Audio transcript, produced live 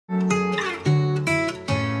Hey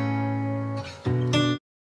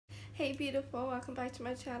beautiful, welcome back to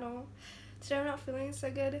my channel. Today I'm not feeling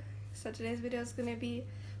so good, so today's video is going to be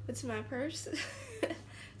what's in my purse.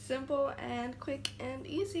 Simple and quick and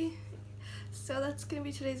easy. So that's going to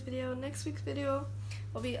be today's video. Next week's video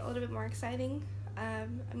will be a little bit more exciting.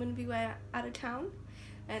 I'm going to be way out of town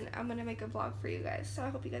and I'm going to make a vlog for you guys, so I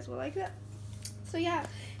hope you guys will like that. So yeah,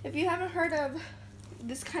 if you haven't heard of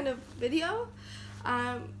this kind of video,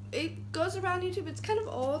 it goes around YouTube. It's kind of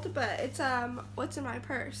old, but it's what's in my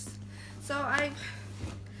purse. So I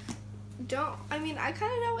kind of know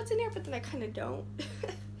what's in here, but then I kind of don't.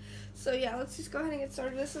 So yeah, let's just go ahead and get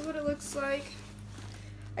started. This is what it looks like.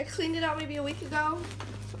 I cleaned it out maybe a week ago,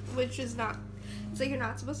 which is not, it's like you're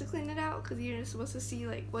not supposed to clean it out because you're just supposed to see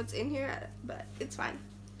like what's in here, but it's fine.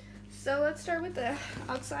 So let's start with the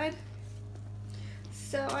outside.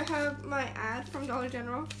 So I have my ad from Dollar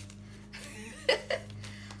General.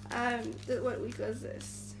 What week was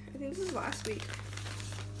this? I think this is last week.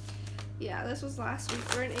 Yeah, this was last week.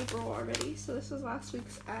 We're in April already, so this was last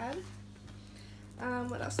week's ad.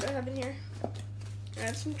 What else do I have in here? I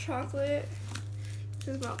have some chocolate.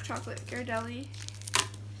 This is milk chocolate, Ghirardelli.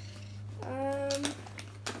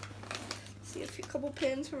 See, a couple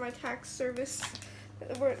pins for my tax service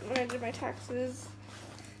when I did my taxes.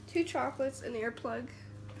 2 chocolates, an earplug.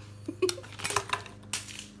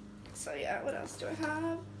 So yeah, what else do I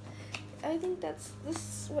have? I think that's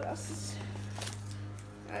this. What else is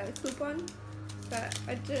a coupon that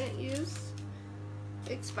I didn't use,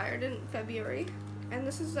 expired in February, and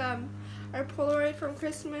this is our Polaroid from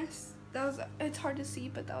Christmas. It's hard to see,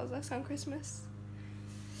 but that was us on Christmas.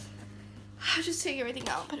 I'll just take everything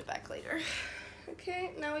out and put it back later.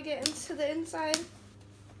 Okay, now we get into the inside.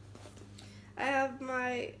 I have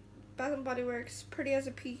my Bath & Body Works Pretty as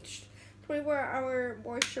a Peach 24-hour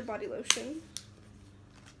moisture body lotion.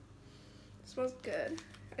 It smells good.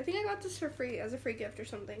 I think I got this for free as a free gift or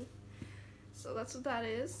something. So that's what that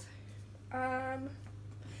is. You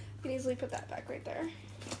can easily put that back right there.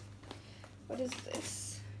 What is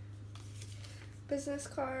this? Business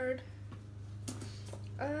card.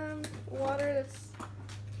 Water. That's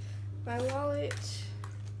my wallet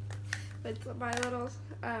with my little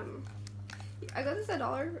I got this at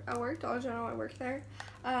Dollar General. I work there.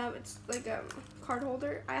 It's like a card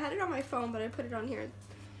holder. I had it on my phone, but I put it on here.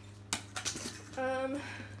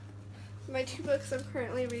 My 2 books I'm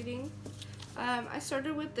currently reading. I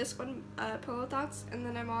started with this one, Pillow Thoughts, and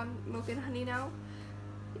then I'm on Milk and Honey now.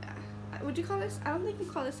 Yeah. Would you call this? I don't think you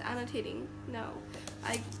call this annotating. No.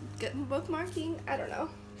 I get bookmarking. I don't know.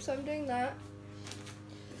 So I'm doing that.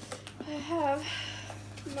 I have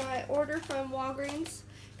my order from Walgreens.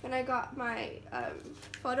 And I got my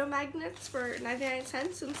photo magnets for 99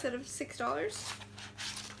 cents instead of $6.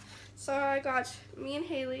 So I got me and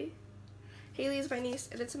Haley. Haley is my niece,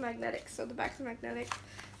 and it's a magnetic, so the back's magnetic.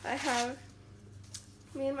 I have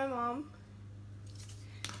me and my mom.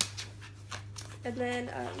 And then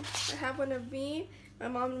I have one of me, my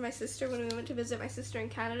mom, and my sister when we went to visit my sister in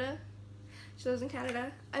Canada. She lives in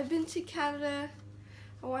Canada. I've been to Canada,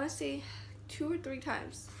 I want to say 2 or 3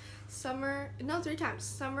 times. 3 times.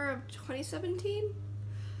 Summer of 2017,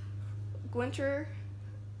 winter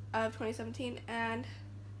of 2017, and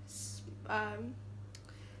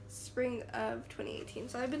spring of 2018.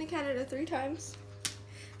 So I've been to Canada 3 times.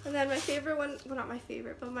 And then my favorite one, well, not my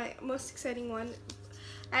favorite, but my most exciting one,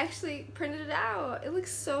 I actually printed it out. It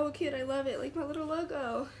looks so cute. I love it. Like my little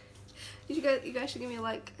logo. You guys should give me a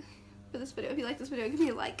like for this video. If you like this video, give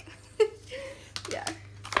me a like. Yeah.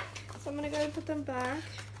 So I'm gonna go ahead and put them back.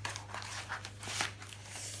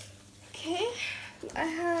 Okay, I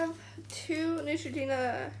have 2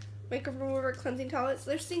 Neutrogena makeup remover cleansing towelettes.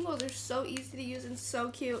 They're single. They're so easy to use and so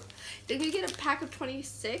cute. You can get a pack of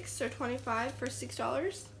 26 or 25 for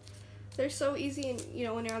 $6. They're so easy, and you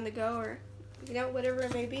know, when you're on the go or whatever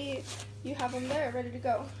it may be, you have them there ready to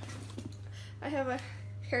go. I have a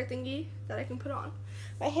hair thingy that I can put on.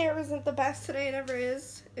 My hair isn't the best today. It never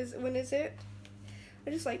is. When is it?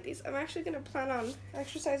 I just like these. I'm actually gonna plan on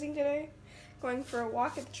exercising today. Going for a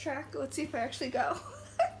walk at the track. Let's see if I actually go.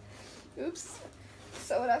 Oops.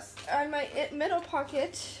 So what else? On my middle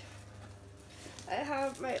pocket, I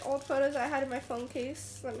have my old photos I had in my phone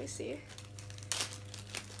case. Let me see.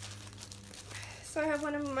 So I have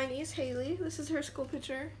one of my niece, Haley. This is her school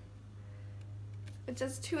picture. It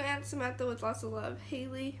says, "To Aunt Samantha with lots of love,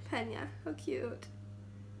 Haley Pena." How cute.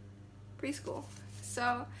 Preschool.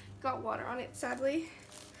 So got water on it, sadly.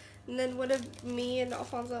 And then one of me and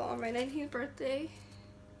Alfonso on my 19th birthday,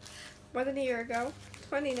 more than a year ago,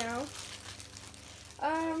 20 now.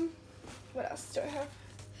 What else do I have?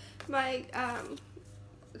 My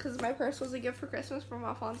because my purse was a gift for Christmas from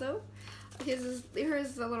Alfonso. Here's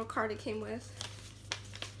the little card it came with.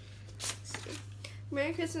 Let's see.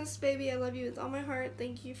 Merry Christmas, baby. I love you with all my heart.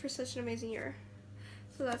 Thank you for such an amazing year.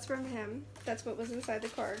 So that's from him. That's what was inside the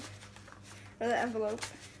card, or the envelope.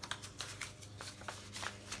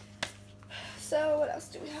 So what else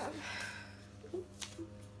do we have?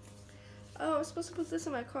 Oh, I was supposed to put this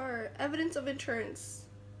in my car. Evidence of insurance.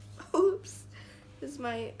 Oops. This is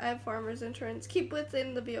I have farmer's insurance. Keep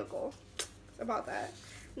within the vehicle. About that.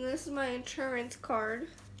 And this is my insurance card.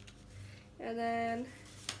 And then,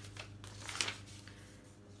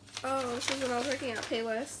 oh, this is when I was working at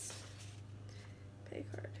Payless. Pay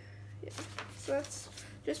card. Yeah. So that's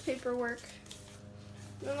just paperwork.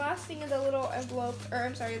 The last thing in the little envelope, or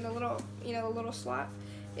I'm sorry, in the little, the little slot,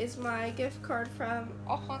 is my gift card from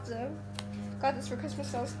Alfonso. Got this for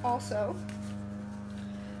Christmas also.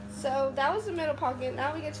 So that was the middle pocket.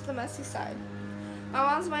 Now we get to the messy side. My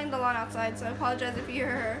mom's mowing the lawn outside, so I apologize if you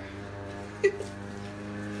hear her.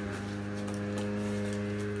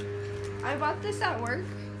 I bought this at work.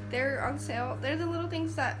 They're on sale. They're the little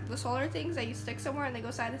things the solar things that you stick somewhere and they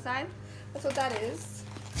go side to side. That's what that is.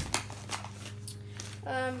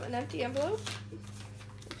 An empty envelope.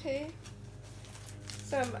 Okay.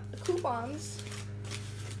 Some coupons.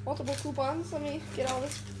 Multiple coupons. Let me get all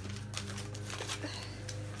this.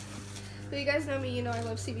 But you guys know me, you know I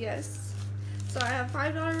love CVS. So I have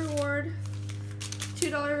 $5 reward,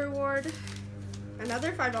 $2 reward,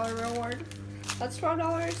 another $5 reward. That's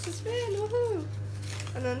 $12 to spend, woohoo!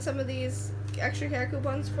 And then some of these extra hair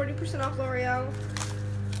coupons, 40% off L'Oreal,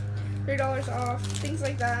 $3 off, things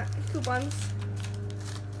like that, coupons.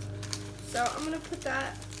 So I'm gonna put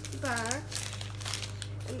that back.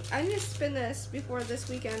 And I need to spin this before this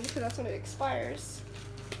weekend because that's when it expires.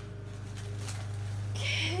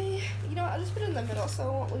 Okay, you know what, I'll just put it in the middle so I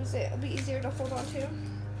won't lose it. It'll be easier to hold on to.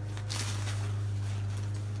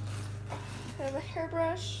 I have a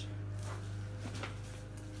hairbrush.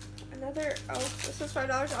 Another, oh, this is $5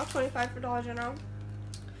 off, $25 for Dollar General.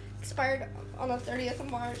 Expired on the 30th of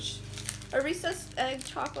March. A Reese's egg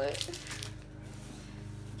chocolate.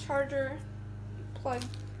 Charger plug.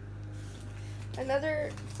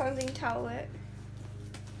 Another cleansing towelette.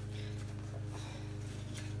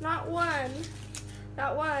 Not one,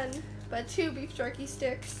 but 2 beef jerky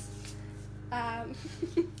sticks.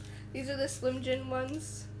 These are the Slim Jim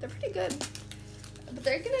ones. They're pretty good. But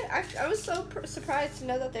they're gonna, I was so surprised to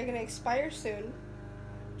know that they're gonna expire soon.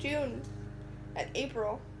 June and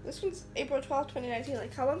April. This one's April 12th, 2019.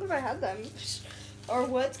 Like, how long have I had them? Or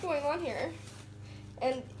what's going on here?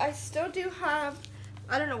 And I still do have,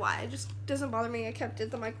 I don't know why, it just doesn't bother me. I kept it,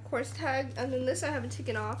 the Michael Kors tag, and then this I haven't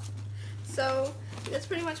taken off. So that's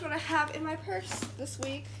pretty much what I have in my purse this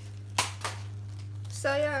week.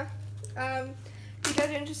 So yeah, if you guys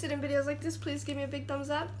are interested in videos like this, please give me a big thumbs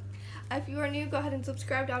up. If you are new, go ahead and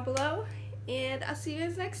subscribe down below, and I'll see you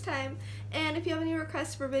guys next time. And if you have any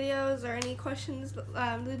requests for videos or any questions,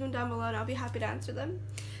 leave them down below and I'll be happy to answer them.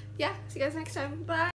 Yeah, see you guys next time. Bye!